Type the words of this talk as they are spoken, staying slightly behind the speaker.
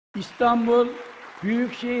İstanbul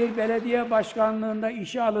Büyükşehir Belediye Başkanlığı'nda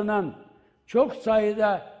işe alınan çok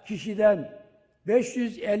sayıda kişiden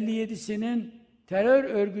 557'sinin terör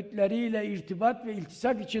örgütleriyle irtibat ve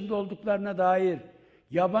iltisak içinde olduklarına dair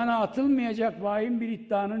yabana atılmayacak vahim bir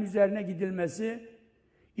iddianın üzerine gidilmesi,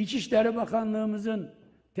 İçişleri Bakanlığımızın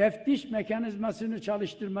teftiş mekanizmasını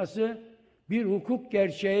çalıştırması bir hukuk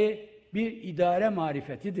gerçeği, bir idare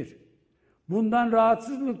marifetidir. Bundan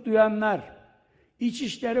rahatsızlık duyanlar,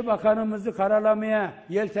 İçişleri Bakanımızı karalamaya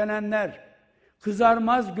yeltenenler,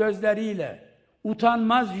 kızarmaz gözleriyle,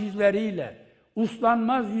 utanmaz yüzleriyle,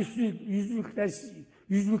 uslanmaz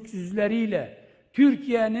yüzlüksüzleriyle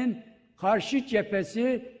Türkiye'nin karşı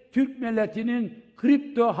cephesi, Türk milletinin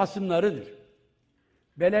kripto hasımlarıdır.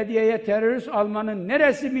 Belediyeye terörist almanın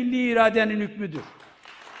neresi milli iradenin hükmüdür?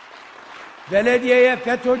 Belediyeye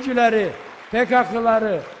FETÖ'cüleri,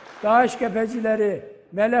 PKK'ları, DAEŞ-KEP'cileri,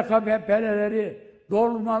 MLKP'leri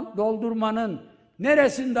doldurmanın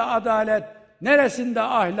neresinde adalet, neresinde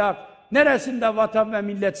ahlak, neresinde vatan ve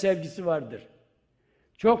millet sevgisi vardır?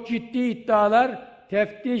 Çok ciddi iddialar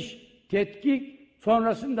teftiş, tetkik,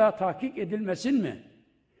 sonrasında tahkik edilmesin mi?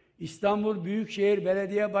 İstanbul Büyükşehir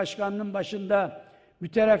Belediye Başkanı'nın başında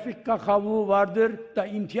mütereffikka kavuğu vardır da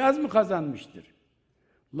imtiyaz mı kazanmıştır?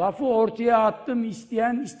 Lafı ortaya attım,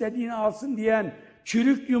 isteyen istediğini alsın diyen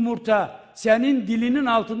çürük yumurta, senin dilinin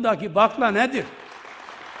altındaki bakla nedir?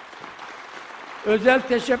 Özel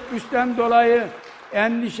teşebbüsten dolayı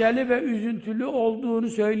endişeli ve üzüntülü olduğunu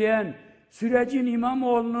söyleyen, sürecin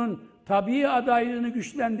İmamoğlu'nun tabii adaylığını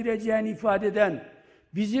güçlendireceğini ifade eden,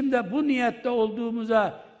 bizim de bu niyette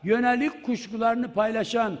olduğumuza yönelik kuşkularını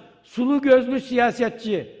paylaşan sulu gözlü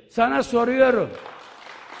siyasetçi, sana soruyorum.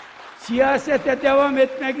 Siyasete devam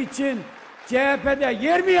etmek için CHP'de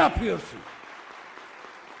yer mi yapıyorsun?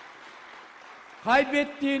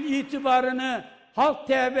 Kaybettiğin itibarını Halk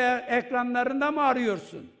TV ekranlarında mı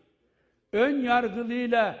arıyorsun? Ön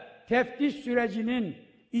yargılıyla teftiş sürecinin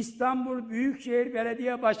İstanbul Büyükşehir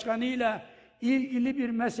Belediye Başkanı ile ilgili bir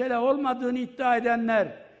mesele olmadığını iddia edenler,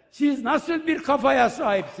 siz nasıl bir kafaya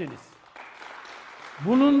sahipsiniz?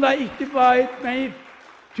 Bununla iktifa etmeyip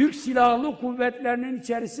Türk Silahlı Kuvvetleri'nin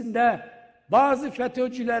içerisinde bazı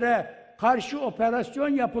FETÖ'cülere karşı operasyon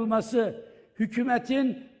yapılması,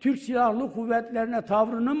 hükümetin Türk Silahlı Kuvvetlerine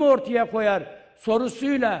tavrını mı ortaya koyar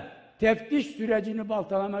sorusuyla teftiş sürecini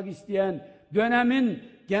baltalamak isteyen dönemin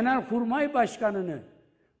Genelkurmay Başkanı'nı,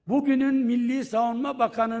 bugünün Milli Savunma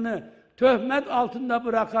Bakanı'nı töhmet altında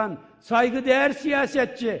bırakan saygıdeğer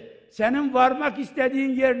siyasetçi, senin varmak istediğin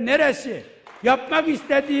yer neresi? Yapmak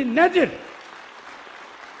istediğin nedir?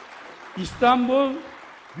 İstanbul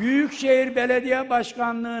Büyükşehir Belediye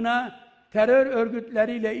Başkanlığı'na terör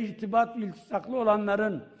örgütleriyle irtibat ve iltisaklı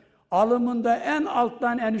olanların alımında en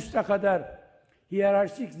alttan en üste kadar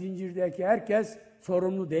hiyerarşik zincirdeki herkes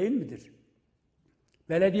sorumlu değil midir?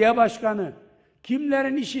 Belediye başkanı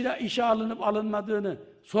kimlerin işe alınıp alınmadığını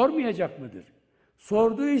sormayacak mıdır?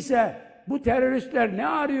 Sorduysa bu teröristler ne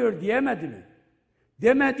arıyor diyemedi mi?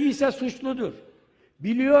 Demediyse suçludur.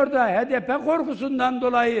 Biliyor da HDP korkusundan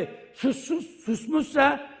dolayı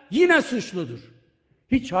susmuşsa yine suçludur.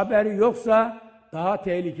 Hiç haberi yoksa daha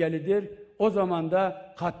tehlikelidir. O zaman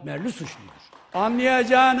da katmerli suçludur.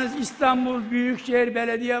 Anlayacağınız İstanbul Büyükşehir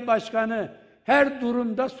Belediye Başkanı her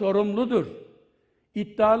durumda sorumludur.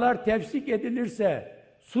 İddialar tefsik edilirse,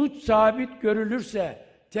 suç sabit görülürse,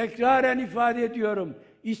 tekraren ifade ediyorum,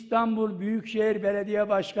 İstanbul Büyükşehir Belediye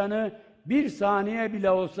Başkanı bir saniye bile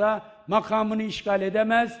olsa makamını işgal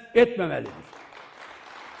edemez, etmemelidir.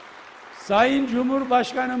 Sayın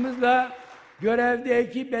Cumhurbaşkanımızla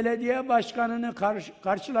görevdeki belediye başkanını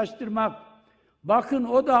karşılaştırmak, bakın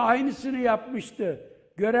o da aynısını yapmıştı,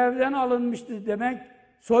 görevden alınmıştı demek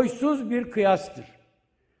soysuz bir kıyastır.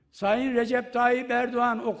 Sayın Recep Tayyip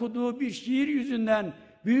Erdoğan okuduğu bir şiir yüzünden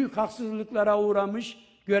büyük haksızlıklara uğramış,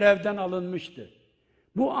 görevden alınmıştı.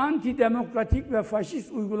 Bu antidemokratik ve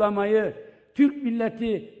faşist uygulamayı Türk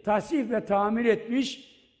milleti tasvip ve tamir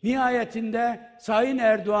etmiş, nihayetinde Sayın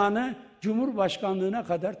Erdoğan'ı Cumhurbaşkanlığına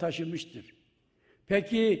kadar taşımıştır.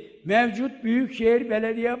 Peki mevcut Büyükşehir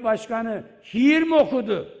Belediye Başkanı şiir mi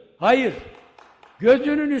okudu? Hayır.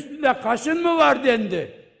 Gözünün üstünde kaşın mı var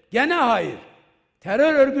dendi? Gene hayır.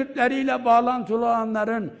 Terör örgütleriyle bağlantılı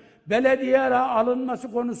olanların belediyeye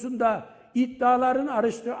alınması konusunda iddiaların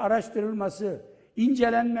araştırılması,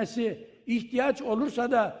 incelenmesi, ihtiyaç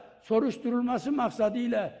olursa da soruşturulması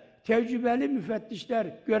maksadıyla tecrübeli müfettişler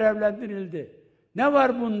görevlendirildi. Ne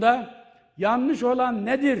var bunda? Yanlış olan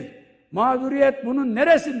nedir? Mağduriyet bunun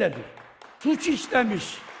neresindedir? Suç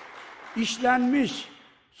işlemiş, işlenmiş,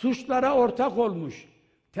 suçlara ortak olmuş,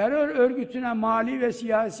 terör örgütüne mali ve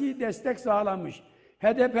siyasi destek sağlamış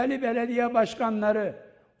HDP'li belediye başkanları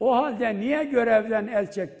o halde niye görevden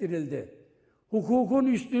el çektirildi? Hukukun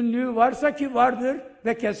üstünlüğü varsa ki vardır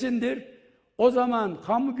ve kesindir. O zaman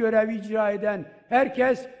kamu görevi icra eden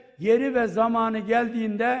herkes yeri ve zamanı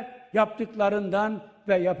geldiğinde yaptıklarından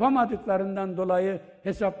ve yapamadıklarından dolayı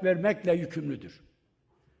hesap vermekle yükümlüdür.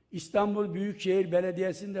 İstanbul Büyükşehir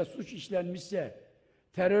Belediyesi'nde suç işlenmişse,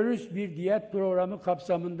 terörist bir diyet programı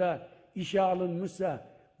kapsamında işe alınmışsa,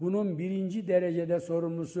 bunun birinci derecede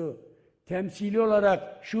sorumlusu, temsili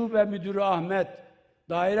olarak şube müdürü Ahmet,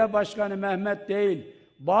 daire başkanı Mehmet değil,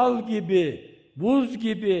 bal gibi, buz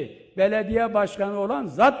gibi belediye başkanı olan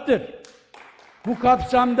zattır. Bu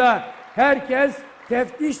kapsamda herkes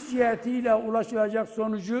teftiş cihetiyle ulaşılacak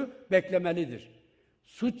sonucu beklemelidir.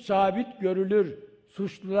 Suç sabit görülür,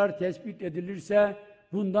 suçlular tespit edilirse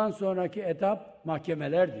bundan sonraki etap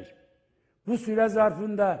mahkemelerdir. Bu süre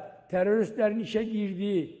zarfında teröristlerin işe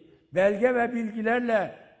girdiği belge ve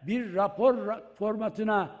bilgilerle bir rapor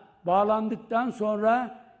formatına bağlandıktan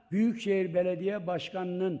sonra Büyükşehir Belediye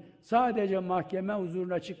Başkanı'nın sadece mahkeme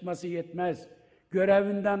huzuruna çıkması yetmez.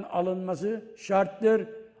 Görevinden alınması şarttır,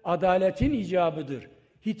 adaletin icabıdır.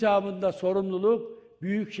 Hitabında sorumluluk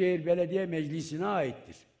Büyükşehir Belediye Meclisi'ne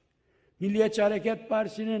aittir. Milliyetçi Hareket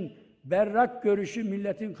Partisi'nin berrak görüşü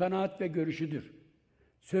milletin kanaat ve görüşüdür.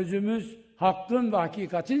 Sözümüz hakkın ve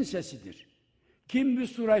hakikatin sesidir. Kim bu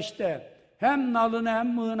süreçte hem nalını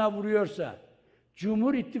hem mığına vuruyorsa,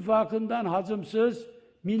 Cumhur İttifakı'ndan hazımsız,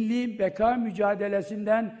 milli beka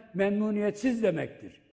mücadelesinden memnuniyetsiz demektir.